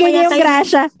talaga yung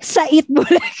Gracia sa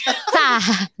Itbulaga.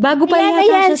 Bago pa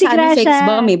yan si Gracia. Sex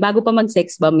bomb eh. Bago pa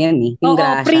mag-sex bomb yan eh. Yung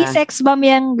Gracia. Pre-sex bomb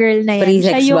yung girl na yan.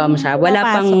 Pre-sex bomb siya.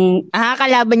 Wala pang...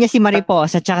 kalaban niya si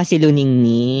Mariposa tsaka si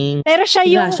Luningning. Pero siya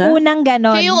yung unang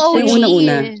ganon. Siya yung OG.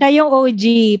 Siya yung OG.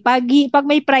 Pag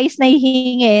may price na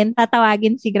hihingin,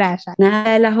 tatawagin si Gracia.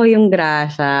 Naalala ko yung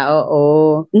Gracia.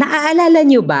 Oo. Naaalala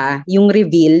niyo ba yung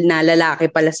reveal na lalaki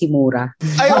pala si Mura?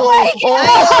 Ay,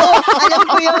 Alam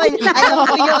ko yun.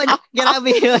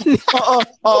 Grabe yun.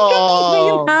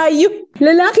 Oo.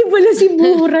 Lalaki pala si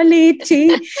Mura,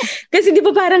 Leche. Kasi di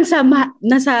ba parang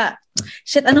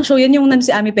anong show yan yung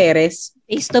si Ami Perez?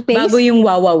 Face to face? Bago yung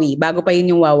Wawawi. Bago pa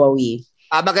yun yung Wawawi.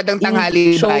 Magandang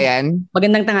tanghali bayan.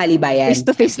 Magandang tanghali bayan. Face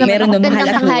to face na. Meron doon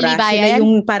Mahal at Mura. Sila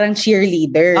yung parang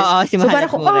cheerleader. Oo, si Mahal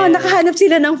at Mura. Nakahanap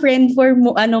sila ng friend for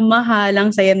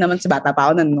mahalang saya naman sa bata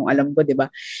pa ako nung alam ko, di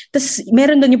ba? Tapos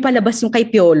meron doon yung palabas yung kay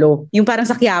Piolo. Yung parang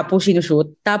sa Quiapo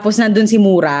sinushoot. Tapos nandun si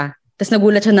Mura. Tapos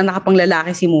nagulat siya na nakapanglalaki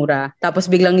si Mura. Tapos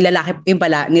biglang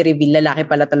ni-reveal, lalaki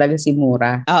pala talaga si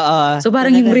Mura. Oo. So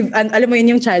parang alam mo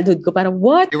yun yung childhood ko, parang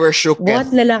what? You were shook. What,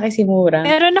 lalaki si Mura?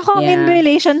 Meron ako in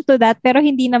relation to that, pero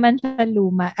hindi naman siya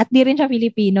luma. At di rin siya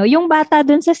Filipino. Yung bata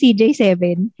dun sa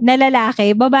CJ7, na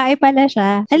lalaki, babae pala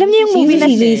siya. Alam niyo yung movie na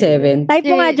CJ7? Type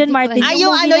mo nga dyan, Martin.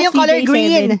 Yung color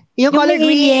green. Yung color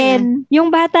green.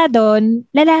 Yung bata dun,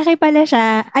 lalaki pala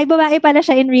siya. Ay, babae pala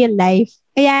siya in real life.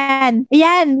 Ayan.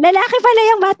 Lalaki pala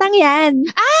yung batang yan.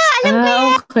 Alam ko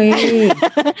yan. Okay.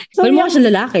 So, mo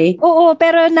siya lalaki? Oo,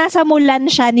 pero nasa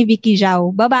Mulan siya ni Vicky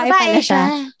Zhao. Babae pala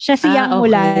siya. Siya si Yang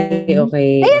Mulan.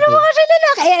 Okay. Ayan mo siya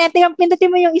lalaki. Ayan, pindutin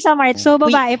mo yung isa, Mart. So,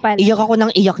 babae pala. Iyak ako ng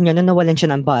iyak niya na nawalan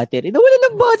siya ng battery. Nawalan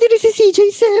ng battery si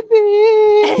CJ7.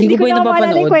 Hindi ko na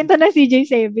maalala yung kwento na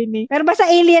CJ7 eh. Pero basta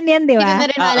alien yan, di ba? Hindi ko na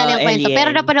rin maalala yung kwento.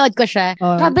 Pero napanood ko siya.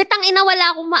 Grabe, tangina,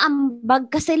 wala akong maambag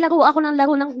kasi laro ako ng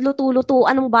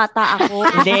luto-lutuan ng bata ako.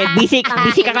 Hindi, busy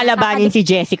ka kalabanin si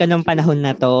Jessica nung panahon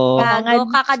na to.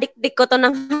 Kakadikdik ko to ng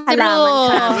halaman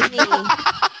sa amin eh.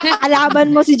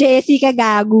 Alaban mo si Jessica,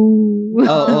 gago.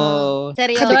 Oo.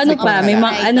 Seryoso. So ano pa, may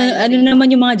ano naman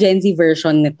yung mga Gen Z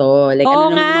version nito? Like ano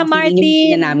naman yung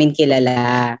hindi na namin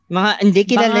kilala. Hindi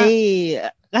kilala eh.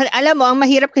 Alam mo, ang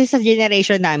mahirap kasi sa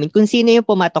generation namin, kung sino yung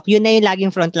pumatok, yun na yung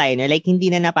laging frontliner. Like,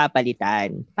 hindi na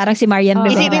napapalitan. Parang si Marian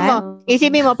Rivera.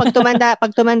 Isipin mo, pag tumanda,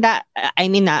 I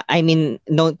mean,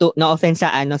 no offense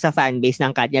sa fanbase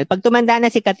ng Katniel. Pag tumanda na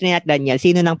si Katrina at Daniel,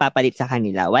 sino nang papalit sa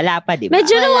kanila? Wala pa, di ba?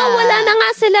 Medyo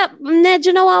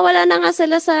nawawala na nga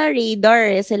sila sa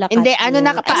radar eh, sila Katniel. Hindi, paano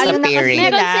na kasi meron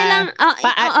silang,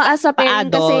 as a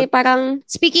parent kasi parang,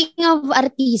 speaking of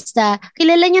artista,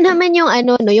 kilala nyo naman yung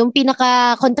yung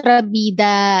pinakamagaling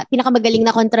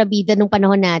na kontrabida nung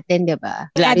panahon natin, di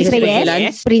ba? Gladys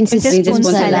Reyes? Princess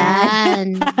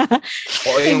Punsalan.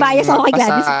 May bias ako kay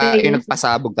Gladys Reyes. Yung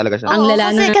nagpasabog talaga siya. Ang lala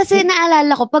kasi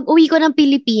naalala ko, pag uwi ko ng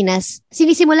Pilipinas,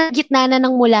 sinisimulan gitna na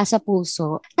ng Mula sa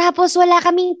Puso. Tapos wala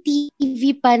kaming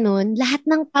TV pa nun. Lahat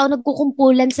ng tao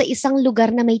nagkukumpulan sa isang lugar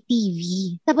na may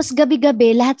TV. Tapos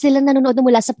gabi-gabi, lahat sila nanonood ng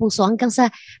Mula sa Puso hanggang sa,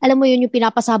 alam mo yun, yung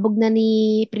pinapasabog na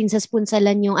ni Princess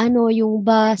Punsalan yung yung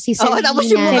ba, si Selena. Tapos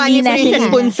yung mukha ni Princess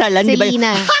Punsalan, di ba?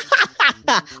 Selena.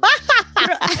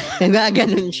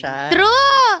 Nagaganon siya.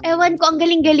 True! Ewan ko, ang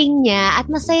galing-galing niya at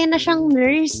masaya na siyang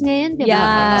nurse ngayon, di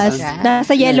ba? Yes.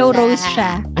 Nasa Yellow Rose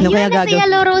siya. Nasa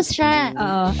Yellow Rose siya.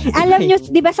 Alam nyo,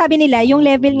 di ba sabi nila, yung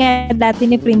level nga dati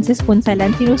ni Princess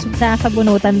Punsalan,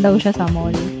 sabunutan daw siya sa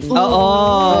mall.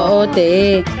 Oo,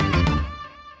 te.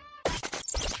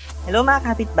 Hello mga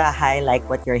kapitbahay, like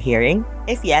what you're hearing?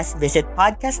 If yes, visit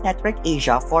Podcast Network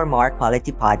Asia for more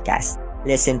quality podcasts.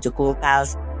 Listen to Cool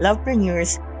Pals,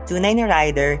 Lovepreneurs, Tunay na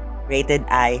Rider, Rated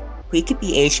I, Quickie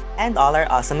PH, and all our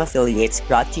awesome affiliates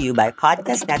brought to you by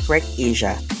Podcast Network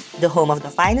Asia, the home of the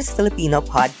finest Filipino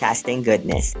podcasting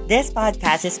goodness. This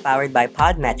podcast is powered by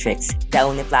Podmetrics, the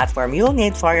only platform you'll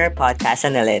need for your podcast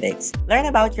analytics. Learn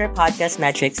about your podcast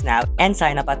metrics now and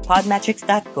sign up at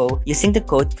podmetrics.co using the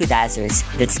code KUDAZZERS.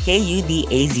 That's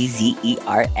KUDAZZERS.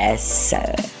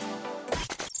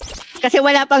 Kasi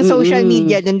wala pang social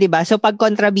media dun, di ba? So, pag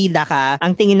kontrabida ka,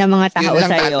 ang tingin ng mga tao sa'yo.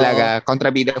 Yun lang talaga,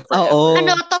 kontrabida forever. Oo.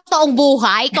 Totoong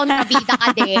buhay? Kontrabida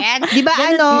ka din? Di ba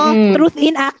Truth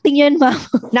in acting yun, ma'am.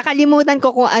 Nakalimutan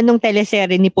ko kung anong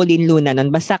teleserye ni Pauline Luna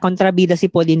nun. Basta kontrabida si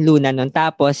Pauline Luna nun.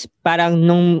 Tapos, parang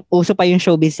nung uso pa yung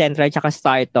Showbiz Central tsaka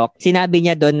Star Talk, sinabi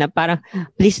niya doon na parang,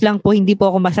 please lang po, hindi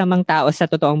po ako masamang tao sa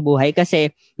totoong buhay.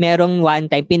 Kasi, merong one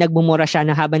time, pinagbumura siya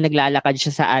na habang naglalakad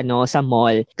siya sa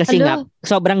mall. Kasi nga,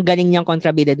 sobrang galing niyang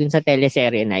kontrabida dun sa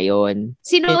teleserye na yon.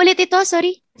 Sino ulit ito?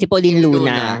 Sorry? Si Pauline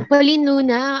Luna. Pauline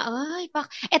Luna. Ay,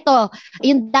 Ito,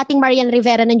 yung dating Marian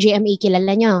Rivera ng GMA,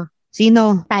 kilala nyo?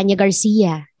 Sino? Tanya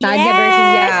Garcia. Tanya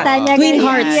Garcia.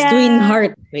 Twin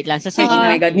Heart. Wait lang, sa Oh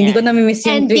my God, hindi ko na-miss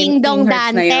yung Ding Dong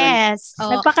Hearts na yun. Dantes.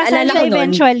 Nagpakasal siya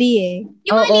eventually eh.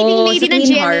 Yung mga leading lady ng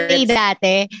GMA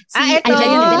dati. Si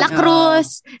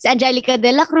Angelica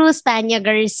de la Cruz, Tanya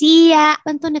Garcia.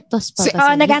 Antonetos pa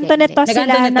ba? Nag-Antonetos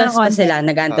sila.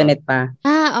 Nag-Antonet pa.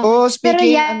 Pero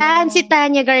yan, si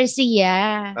Tanya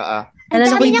Garcia.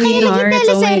 Sabi niya kayo naging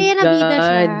teleserye na bida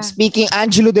siya. Speaking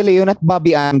Angelo De Leon at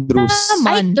Bobby Andrews.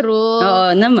 Ay, true.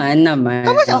 Oo, naman.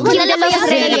 Kilala ko yung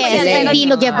Reyes,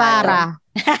 Dino Guevara.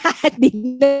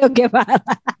 Dino Guevara.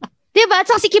 Diba?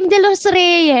 At saka si Kim De Los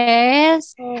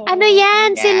Reyes. Ano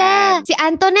yan sila? Si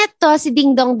Antoinette to, si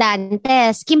Ding Dong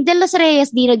Dantes. Kim De Los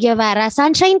Reyes, Dino Guevara,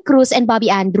 Sunshine Cruz, and Bobby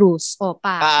Andrews.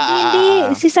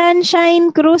 Hindi. Si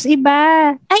Sunshine Cruz,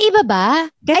 iba. Ay, iba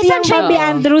ba? Kasi yung Bobby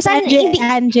Andrews at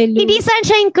Angelo. Hindi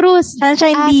Sunshine Cruz.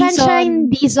 Sunshine Dizon. Sunshine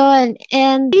Dizon.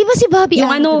 And di ba si Bobby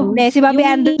Andrews? Hindi, si Bobby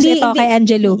Andrews ito kay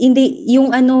Angelo. Hindi,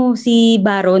 yung si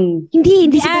Baron.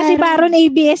 Hindi si Baron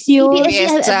ABS-U.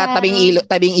 ABS sa tabing ilog.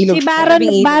 Si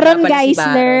Baron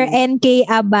Geisler and Kay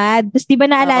Abad. Tapos di ba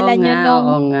naalala nyo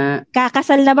nung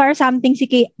kakasal na ba or something si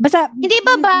Kay? Basta, hindi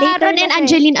ba Baron and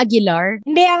Angeline Aguilar?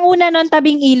 Hindi, ang una nun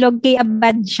tabing ilog, Kay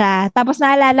Abad siya. Tapos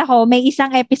naalala ko, may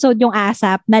isang episode yung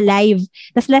ASAP na live.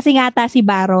 Tapos lasing ata si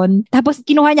Baron. Tapos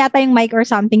kinuha niya ata yung mic or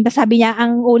something. Tapos sabi niya,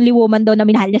 ang only woman daw na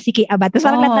minahal niya si Kay Abad. Tapos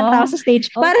parang lahat ng tao sa stage.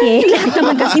 Parang lahat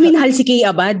naman kasi minahal si Kay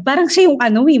Abad. Parang siya yung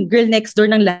girl next door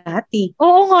ng lahat eh.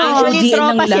 Oo nga. Actually,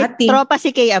 tropa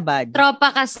si Kay Abad. Abad. Tropa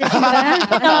kasi.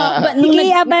 Si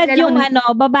Kay Abad yung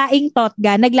babaeng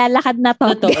Totga, naglalakad na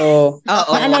Totga. Totoo.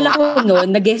 Naalala ko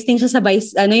noon, nag-guesting siya sa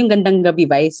Vice, yung Gandang Gabi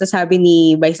Vice. So sabi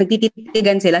ni Vice,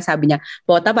 nagtititigan sila, sabi niya,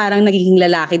 Pota, parang nagiging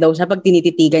lalaki daw siya pag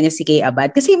tinititigan niya si Kay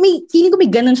Abad. Kasi feeling ko may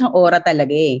ganun siyang aura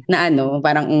talaga na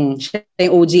parang siya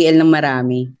yung OGL ng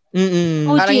marami.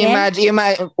 Parang imagine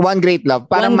One Great Love.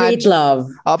 Parang Great Love.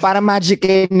 Parang magic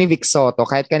ni Vic Soto.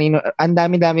 Kahit kanino, ang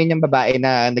dami-dami niyang babae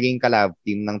na naging collab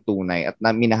team ng tunay at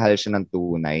na minahal siya ng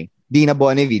tunay. Dina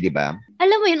Bonnevie, di ba?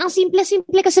 Alam mo yun, ang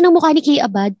simple-simple kasi ng mukha ni Kay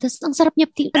Abad. Tapos ang sarap niya.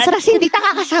 Ang sarap hindi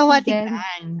nakakasawa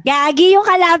tignan. Gagi yung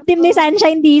collab team ni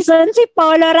Sunshine Dizon, si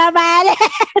Polo Ravales.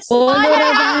 Polo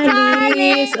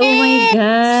Ravales! Oh my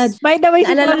God. By the way,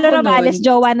 si Polo Ravales,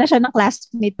 jowa na siya ng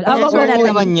classmate.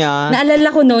 Naalala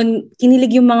ko noon,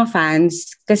 kinilig yung mga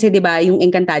fans. Kasi di ba yung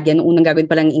Encantadia, nung unang gagawin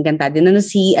pa lang yung Encantadia, nandun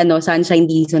si Sunshine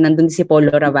Dizon, nandun si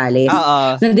Polo Ravales.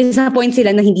 Na-disappoint sila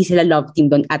na hindi sila love team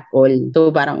doon at all. So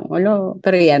parang,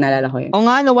 pero yan, naalala ko yun. O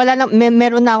nga, wala na,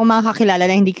 meron na akong makakilala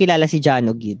na hindi kilala si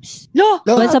Jano Gibbs.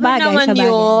 Sa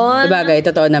bagay,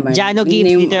 totoo naman. Jano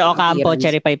Gibbs, Peter Ocampo,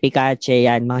 Cherry Pie Picache,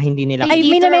 yan, mga hindi nila. Ay,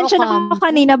 mina-mention ako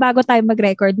kanina bago tayo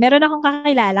mag-record. Meron akong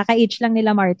kakilala, ka-age lang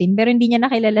nila Martin, pero hindi niya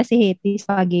nakilala si Hetty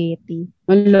Spaghetti.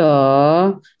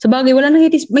 Wala. Sa bagay, wala nang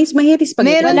Hetty, may Hetty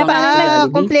Spaghetti. Meron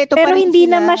pa, kompleto pero pa rin hindi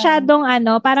sila. Na masyadong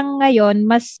parang ngayon,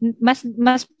 mas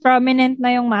prominent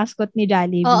na yung mascot ni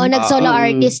Jollibee. Oo, nag-solo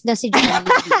artist na si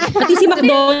Jollibee. Pati si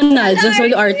McDonald's, ang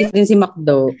solo artist din si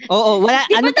McDo. Oo, wala.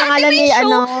 Di ba ano pangalan ni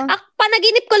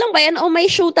panaginip ko lang ba yan? O may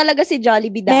show talaga si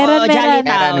Jollibee dati?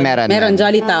 Meron,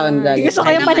 Jollytown. Gusto ko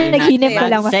yung panaginip ko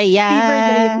lang. Saya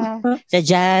sa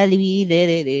Jollibee,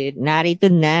 narito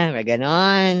na,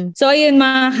 ganon. So, ayun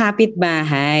mga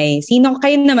kapitbahay. Sino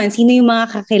yung mga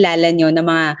kakilala nyo na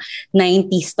mga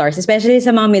 90s stars? Especially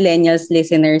sa mga millennials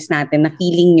listeners natin na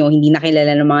feeling nyo hindi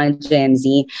nakilala ng mga Gen Z.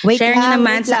 Share nyo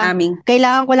naman sa aming.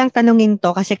 Kailangan ko lang tanungin to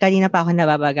kasi kanina pa ako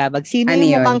nababagabag. Sino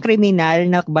yung mukhang kriminal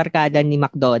na barkada ni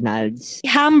McDonald's?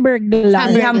 Hamburglar.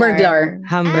 Saka yung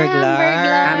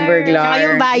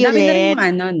Violet.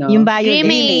 Yung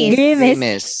Violet.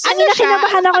 Grimace.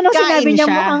 Nakinabahan ako nung sinabi niya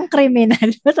mukhang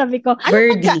kriminal. Sabi ko,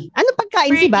 Birdie. Ano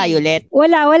pagkain si Violet?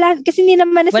 Wala. Kasi hindi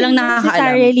naman walang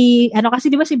necessarily,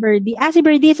 kasi di ba si Birdie? Si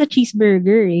Birdie is a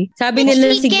cheeseburger eh. Sabi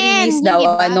nila si Grimace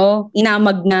daw,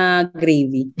 inamag na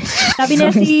gravy. Sabi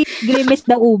nila si Grimace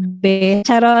daw ube.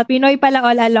 Charot, Pinoy pala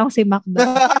all along si McDo.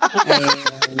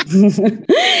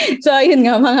 So, ayun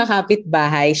nga mga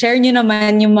kapitbahay. Share nyo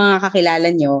naman yung mga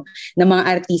kakilala nyo na mga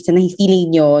artista na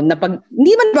feeling nyo na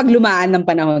hindi man paglumaan ng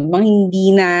panahon, mga hindi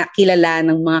na kilala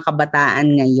ng mga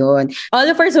kabataan ngayon. All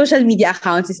of our social media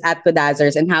accounts is at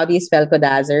Kodazers. And how do you spell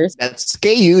Kodazers? That's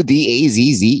Kudazzers.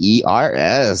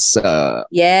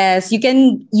 Yes, you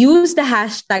can use the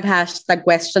hashtag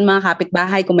question mga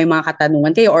kapitbahay kung may mga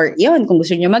katanungan kayo, or yun, kung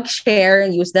gusto nyo mag-share,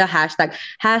 use the hashtag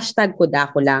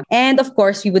Kudakulang. And of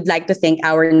course, we would like to thank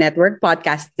our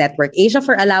Podcast Network Asia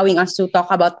for allowing us to talk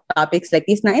about topics like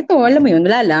this na ito, alam mo yun,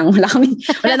 wala na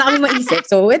kami maisip.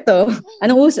 So ito,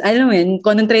 alam mo yun,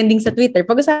 kung anong trending sa Twitter,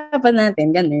 pag-usapan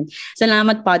natin, ganun.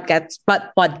 Salamat Podcast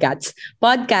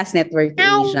Network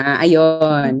Asia.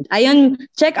 Ayun,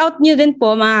 check out nyo din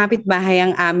po mga kapitbahay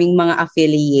ang aming mga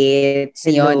affiliates.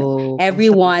 Ayun,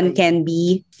 everyone can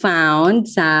be found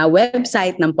sa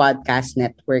website ng Podcast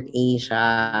Network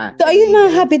Asia. So ayun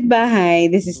mga kapitbahay,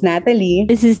 this is Natalie.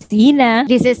 This is Tina.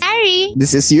 This is Harry.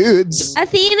 This is Yudes.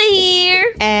 Athena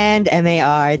here. And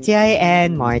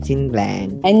MARTIN Martin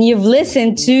Bland. And you've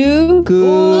listened to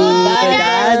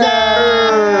Kudazzers.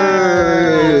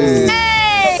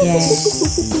 Hey!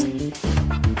 Yes.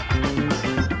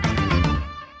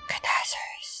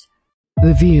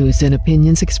 The views and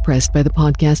opinions expressed by the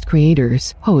podcast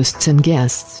creators, hosts, and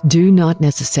guests do not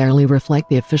necessarily reflect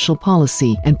the official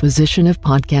policy and position of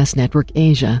Podcast Network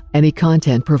Asia. Any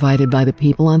content provided by the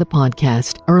people on the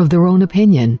podcast are of their own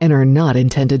opinion and are not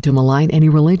intended to malign any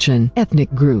religion, ethnic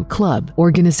group, club,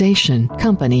 organization,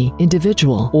 company,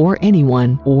 individual, or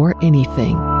anyone or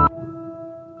anything.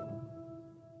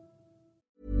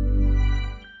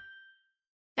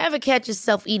 Ever catch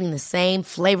yourself eating the same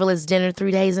flavorless dinner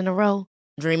 3 days in a row?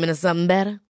 Dreaming of something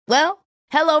better? Well,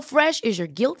 HelloFresh is your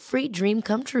guilt-free dream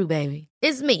come true, baby.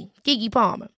 It's me, Keke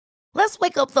Palmer. Let's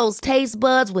wake up those taste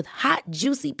buds with hot,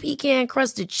 juicy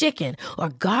pecan-crusted chicken or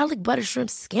garlic butter shrimp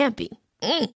scampi.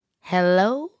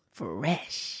 Hello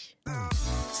Fresh.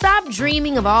 Stop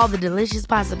dreaming of all the delicious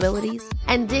possibilities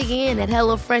and dig in at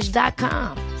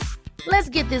HelloFresh.com. Let's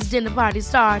get this dinner party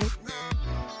started.